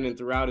season and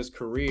throughout his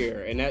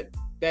career, and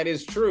that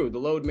is true. The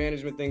load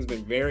management thing's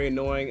been very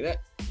annoying.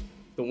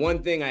 The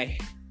one thing I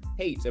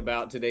hate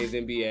about today's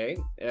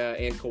NBA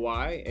and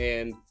Kawhi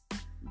and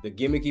the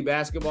gimmicky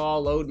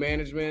basketball load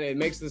management, it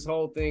makes this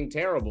whole thing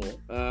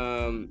terrible.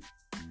 And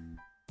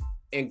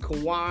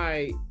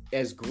Kawhi,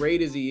 as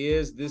great as he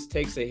is, this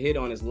takes a hit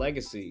on his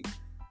legacy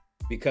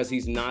because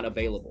he's not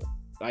available.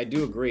 I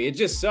do agree. It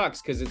just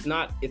sucks because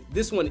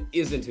this one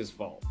isn't his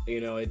fault.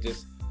 It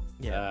just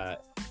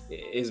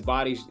his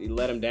body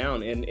let him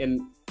down.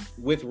 And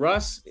with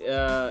Russ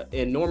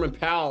and Norman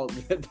Powell,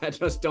 I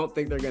just don't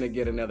think they're going to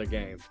get another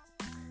game.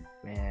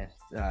 Man,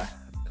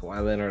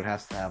 Kawhi Leonard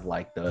has to have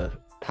like the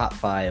top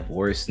 5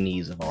 worst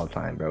knees of all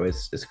time, bro.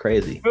 It's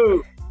crazy.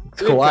 Ooh,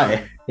 it's Kawhi.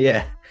 Time.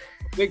 Yeah.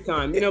 Big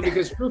time.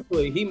 Because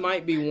truthfully, he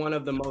might be one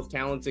of the most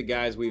talented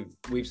guys we've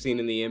seen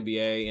in the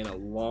NBA in a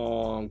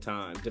long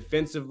time.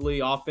 Defensively,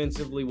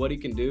 offensively, what he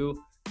can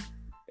do,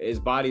 his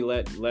body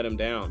let him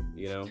down,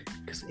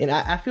 And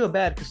I feel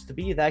bad because to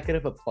be that good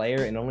of a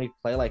player and only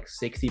play like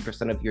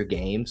 60% of your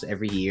games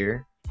every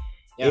year,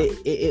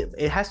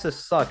 it has to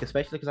suck,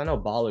 especially because I know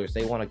ballers,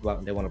 they want to go out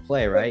and they want to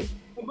play, right?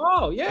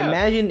 Oh, yeah.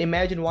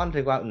 Imagine wanting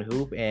to go out and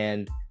hoop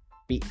and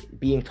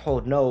being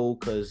told no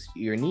because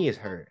your knee is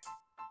hurt.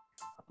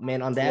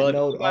 Man, on that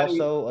note,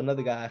 also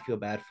another guy I feel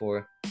bad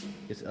for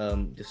is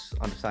just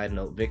on the side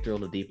note, Victor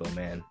Oladipo,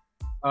 man.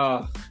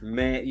 Oh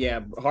man, yeah,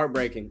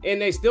 heartbreaking.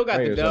 And they still got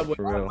the dub.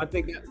 I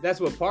think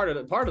that's what part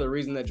of the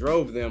reason that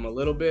drove them a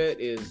little bit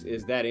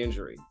is that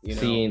injury.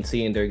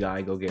 Seeing their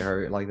guy go get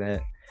hurt like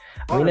that.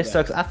 I mean, it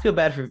sucks. I feel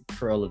bad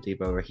for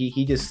Oladipo. Where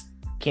he just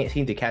can't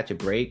seem to catch a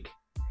break,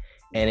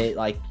 and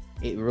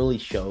it really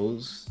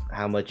shows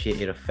how much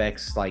it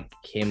affects like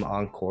him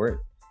on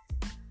court.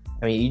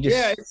 I mean,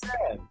 it's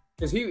sad.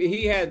 Because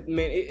he had,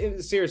 man,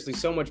 it seriously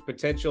so much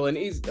potential, and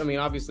he's,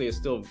 obviously a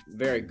still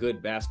very good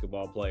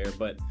basketball player,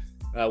 but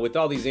with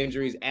all these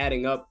injuries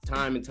adding up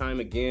time and time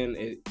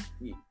again,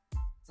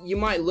 you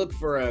might look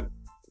for a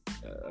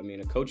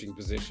coaching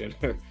position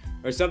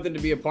or something to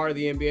be a part of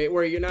the NBA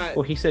where you're not.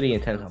 Well, he said he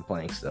intends on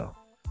playing still.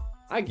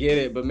 I get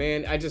it, but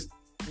man,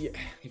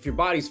 if your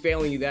body's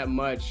failing you that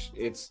much,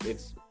 it's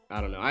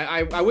I don't know.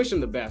 I wish him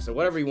the best, or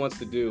whatever he wants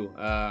to do.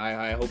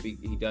 I hope he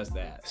does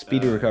that.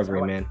 Speedy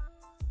recovery, man.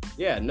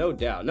 Yeah, no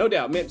doubt,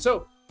 man.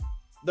 So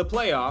the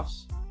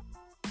playoffs,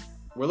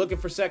 we're looking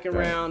for second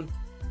round.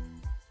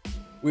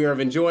 We are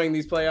enjoying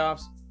these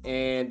playoffs,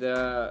 and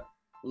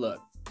look,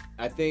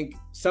 I think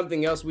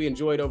something else we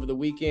enjoyed over the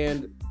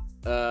weekend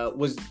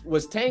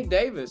was Tank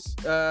Davis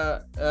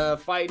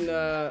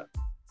fighting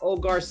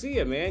old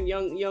Garcia, man,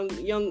 young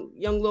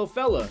little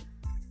fella,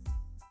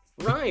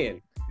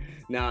 Ryan.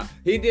 Nah,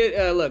 he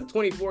did. Look,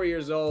 24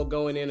 years old,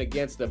 going in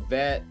against a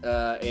vet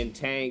in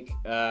Tank.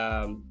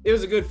 It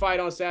was a good fight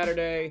on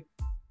Saturday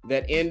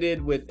that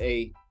ended with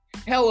a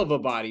hell of a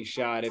body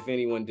shot. If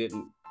anyone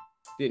didn't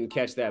didn't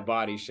catch that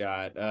body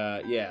shot.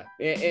 Yeah,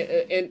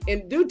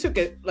 and dude took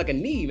a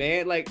knee,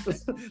 man. Like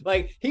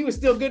like he was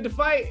still good to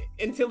fight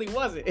until he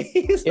wasn't.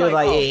 It was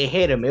like it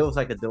hit him. It was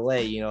like a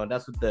delay, you know.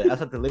 That's what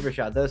the liver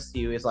shot does to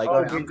you. It's like,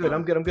 oh,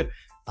 I'm good.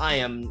 I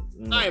am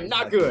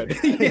not good.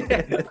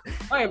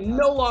 I am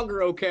no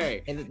longer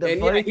okay. And the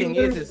funny thing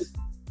is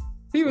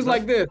he was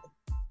like this.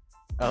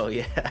 Oh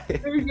yeah.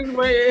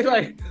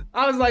 Like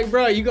I was like,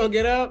 bro, you gonna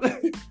get up?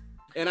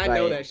 And I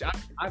know that shot.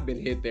 I've been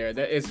hit there.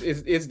 That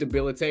it's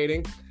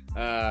debilitating.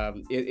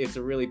 It's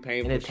a really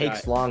painful. And it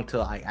takes long to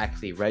like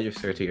actually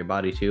register to your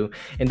body too.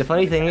 And the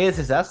funny thing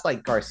is that's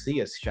like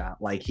Garcia's shot.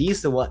 Like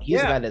he's the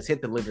guy that's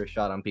hit the liver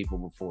shot on people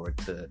before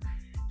to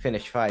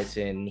finish fights,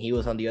 and he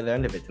was on the other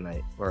end of it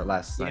tonight or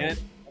last night.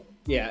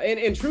 Yeah,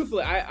 and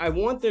truthfully, I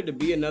want there to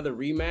be another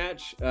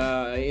rematch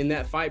in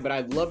that fight, but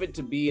I'd love it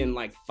to be in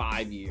like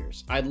 5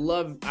 years. I'd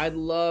love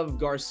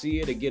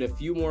Garcia to get a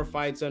few more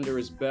fights under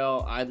his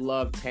belt. I'd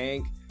love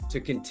Tank to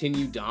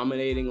continue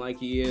dominating like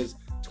he is.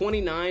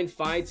 29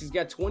 fights, he's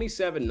got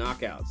 27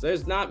 knockouts.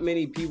 There's not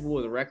many people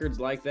with records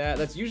like that.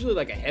 That's usually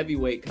like a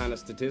heavyweight kind of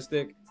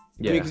statistic.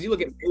 Yeah. Because you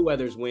look at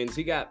Mayweather's wins,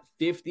 he got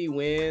 50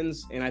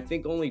 wins, and I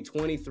think only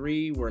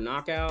 23 were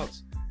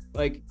knockouts.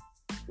 Like,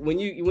 when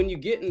you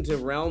get into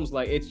realms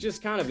like, it's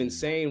just kind of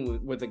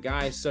insane with a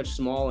guy such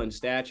small in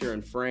stature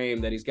and frame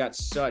that he's got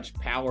such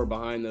power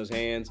behind those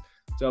hands.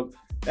 So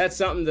that's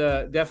something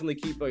to definitely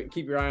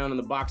keep your eye on in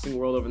the boxing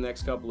world over the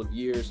next couple of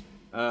years.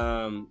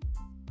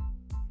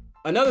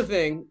 Another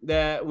thing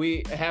that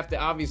we have to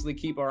obviously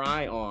keep our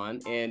eye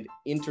on and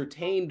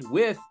entertained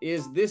with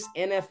is this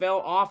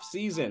NFL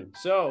offseason.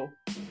 So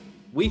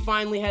we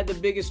finally had the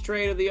biggest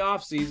trade of the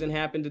offseason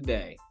happen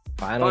today.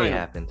 Finally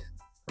happened.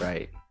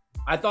 Right.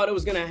 I thought it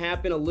was going to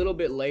happen a little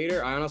bit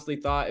later. I honestly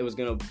thought they were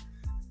going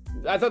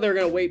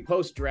to wait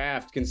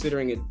post-draft,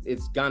 considering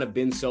it's kind of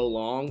been so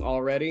long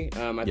already.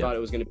 I thought it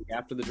was going to be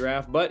after the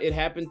draft, but it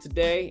happened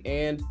today,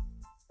 and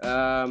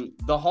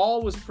the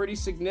haul was pretty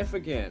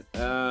significant.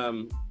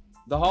 The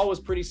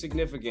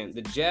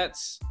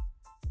Jets,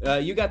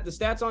 you got the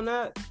stats on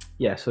that?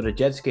 Yeah, so the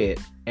Jets get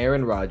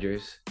Aaron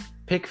Rodgers,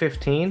 pick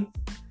 15,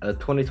 a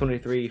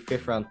 2023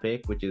 fifth-round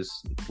pick, which is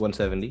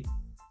 170.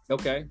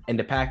 Okay. And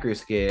the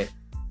Packers get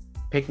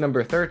pick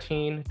number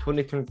 13,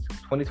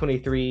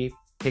 2023,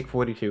 pick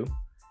 42.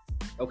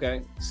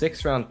 Okay.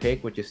 Sixth-round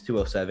pick, which is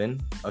 207.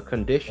 A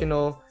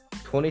conditional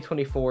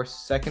 2024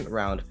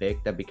 second-round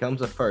pick that becomes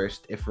a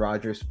first if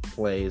Rodgers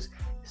plays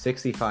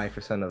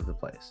 65% of the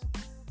plays.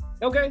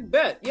 Okay,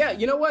 bet. Yeah,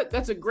 you know what?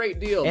 That's a great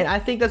deal. And I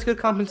think that's good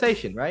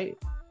compensation, right?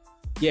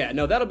 Yeah,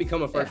 no, that'll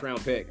become a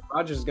first-round pick.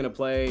 Rodgers is going to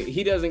play.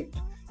 He doesn't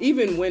 –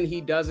 even when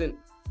he doesn't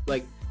 –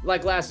 like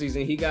last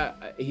season, he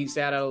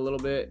sat out a little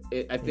bit.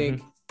 I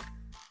think –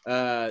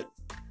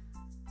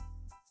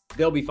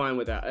 they'll be fine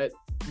with that.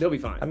 They'll be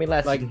fine. I mean,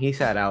 last season he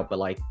sat out, but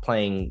like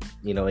playing,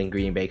 in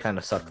Green Bay kind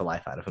of sucked the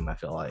life out of him, I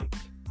feel like.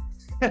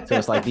 So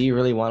it's like, do you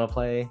really want to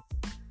play?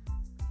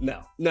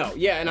 No.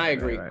 Yeah, and I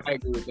agree. Right. I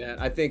agree with that.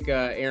 I think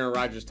Aaron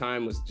Rodgers'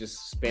 time was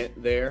just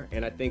spent there,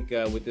 and I think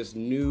with this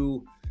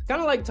new,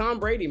 kind of like Tom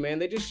Brady, man,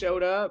 they just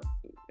showed up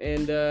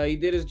and he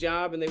did his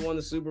job and they won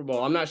the Super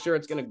Bowl. I'm not sure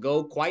it's going to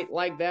go quite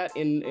like that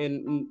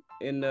in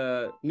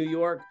New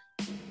York.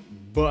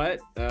 But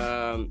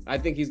I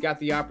think he's got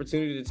the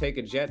opportunity to take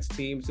a Jets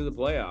team to the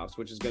playoffs,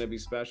 which is going to be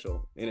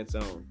special in its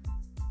own.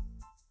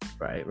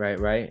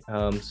 Right.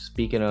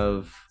 Speaking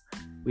of,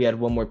 we had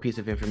one more piece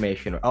of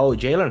information. Oh,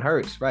 Jalen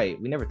Hurts, right.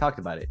 We never talked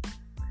about it.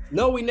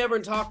 No, we never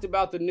talked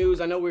about the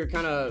news. I know we were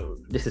kind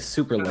of... This is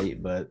super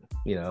late, but,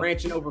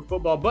 branching over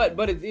football.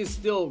 But it is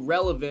still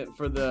relevant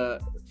for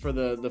the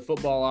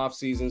football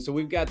offseason. So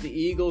we've got the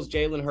Eagles.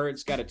 Jalen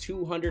Hurts got a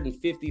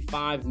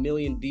 $255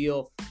 million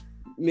deal,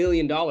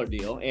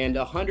 and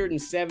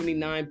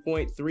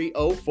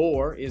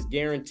 179.304 is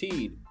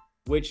guaranteed,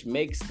 which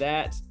makes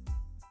that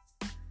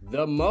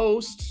the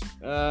most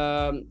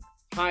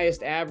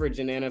highest average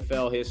in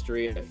NFL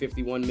history at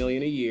 $51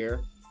 million a year,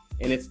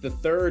 and it's the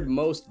third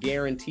most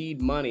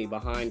guaranteed money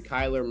behind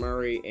Kyler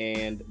Murray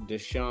and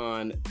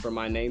Deshaun for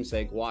my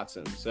namesake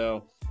Watson.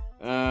 So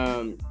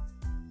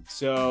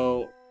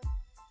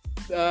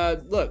look,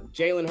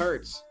 Jalen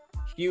Hurts.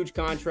 Huge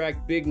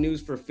contract, big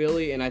news for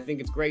Philly, and I think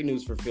it's great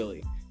news for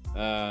Philly.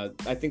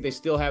 I think they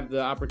still have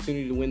the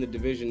opportunity to win the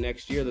division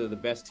next year. They're the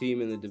best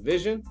team in the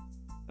division.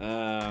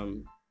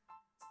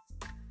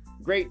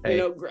 Great,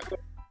 hey,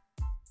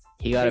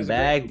 he got a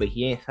bag, but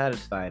he ain't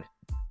satisfied.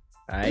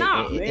 All right.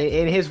 Nah,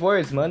 in his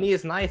words, money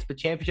is nice, but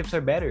championships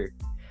are better.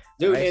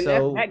 Dude, right? And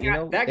so, that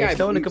guy they're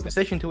still in a good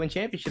position to win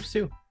championships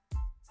too.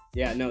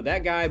 Yeah, no,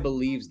 that guy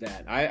believes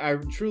that. I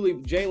truly,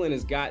 Jalen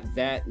has got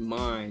that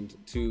mind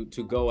to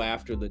go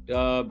after the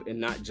dub and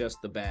not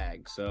just the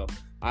bag. So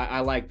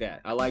I like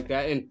that.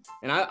 And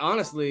I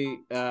honestly,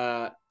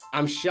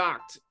 I'm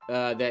shocked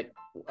that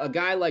a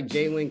guy like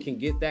Jalen can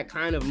get that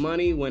kind of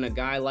money when a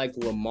guy like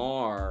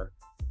Lamar,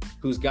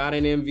 who's got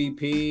an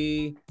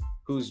MVP,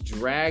 who's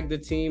dragged the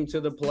team to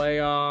the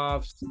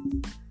playoffs,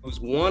 who's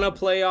won a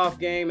playoff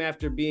game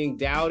after being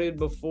doubted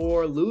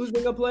before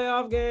losing a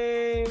playoff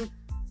game.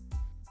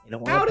 You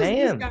don't want to pay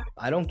him.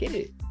 I don't get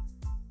it.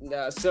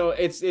 So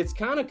it's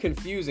kind of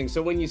confusing.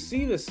 So when you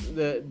see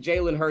the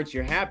Jalen Hurts,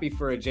 you're happy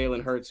for a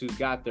Jalen Hurts who's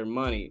got their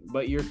money,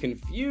 but you're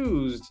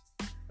confused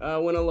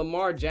when a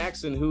Lamar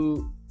Jackson,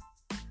 who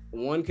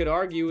one could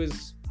argue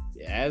is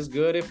as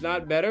good, if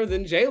not better,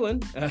 than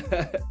Jalen.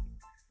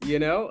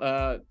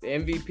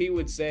 MVP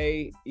would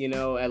say,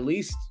 at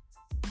least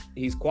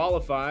he's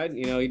qualified.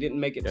 He didn't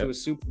make it to a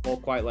Super Bowl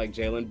quite like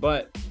Jalen,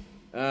 but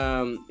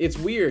it's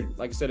weird.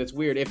 Like I said, it's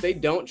weird. If they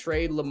don't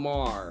trade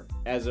Lamar,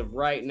 as of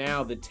right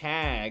now, the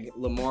tag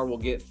Lamar will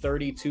get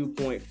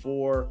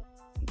 $32.4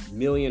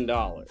 million.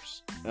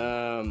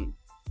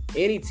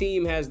 Any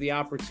team has the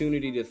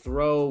opportunity to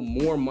throw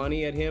more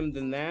money at him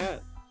than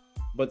that,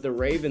 but the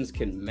Ravens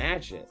can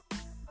match it.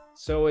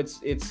 So it's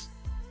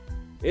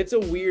a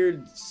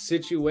weird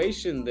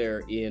situation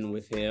they're in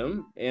with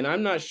him, and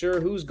I'm not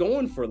sure who's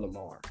going for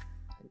Lamar.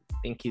 I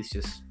think he's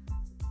just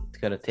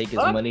gonna take his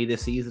money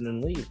this season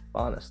and leave,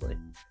 honestly.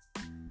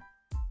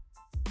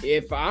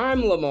 If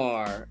I'm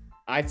Lamar,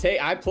 I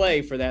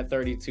play for that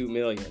 $32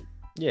 million.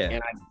 Yeah.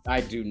 And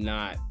I do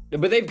not.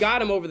 But they've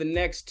got him over the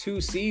next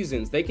 2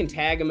 seasons. They can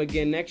tag him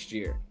again next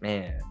year.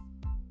 Man.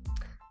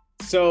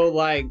 So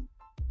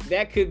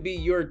that could be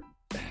your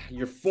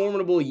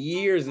formidable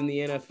years in the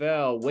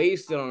NFL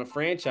wasted on a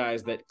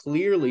franchise that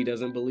clearly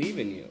doesn't believe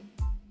in you.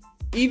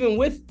 Even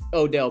with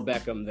Odell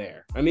Beckham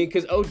there. I mean,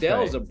 because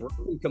Odell's a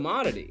broken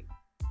commodity.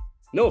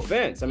 No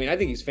offense. I mean, I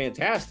think he's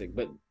fantastic,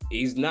 but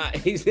he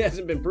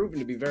hasn't been proven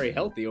to be very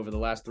healthy over the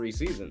last 3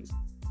 seasons.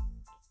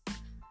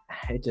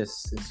 It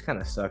kind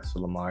of sucks for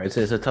Lamar. It's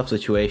a tough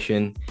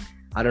situation.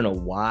 I don't know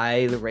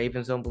why the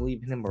Ravens don't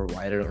believe in him or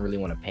why they don't really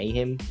want to pay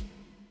him.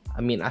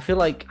 I mean, I feel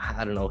like,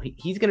 I don't know,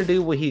 he's going to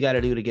do what he got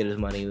to do to get his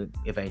money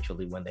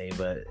eventually one day,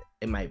 but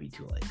it might be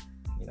too late,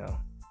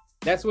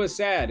 That's what's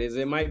sad, is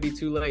it might be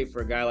too late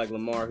for a guy like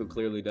Lamar who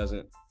clearly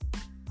doesn't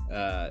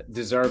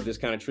deserve this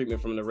kind of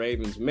treatment from the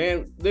Ravens.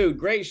 Man, dude,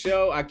 great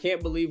show. I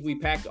can't believe we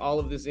packed all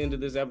of this into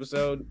this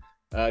episode.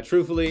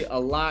 Truthfully, a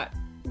lot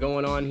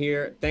going on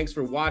here. Thanks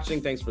for watching.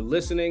 Thanks for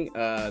listening.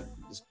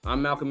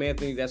 I'm Malcolm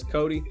Anthony. That's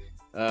Cody.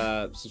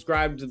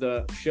 Subscribe to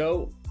the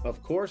show,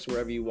 of course,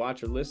 wherever you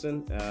watch or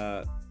listen.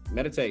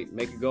 Meditate.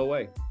 Make it go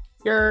away.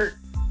 You're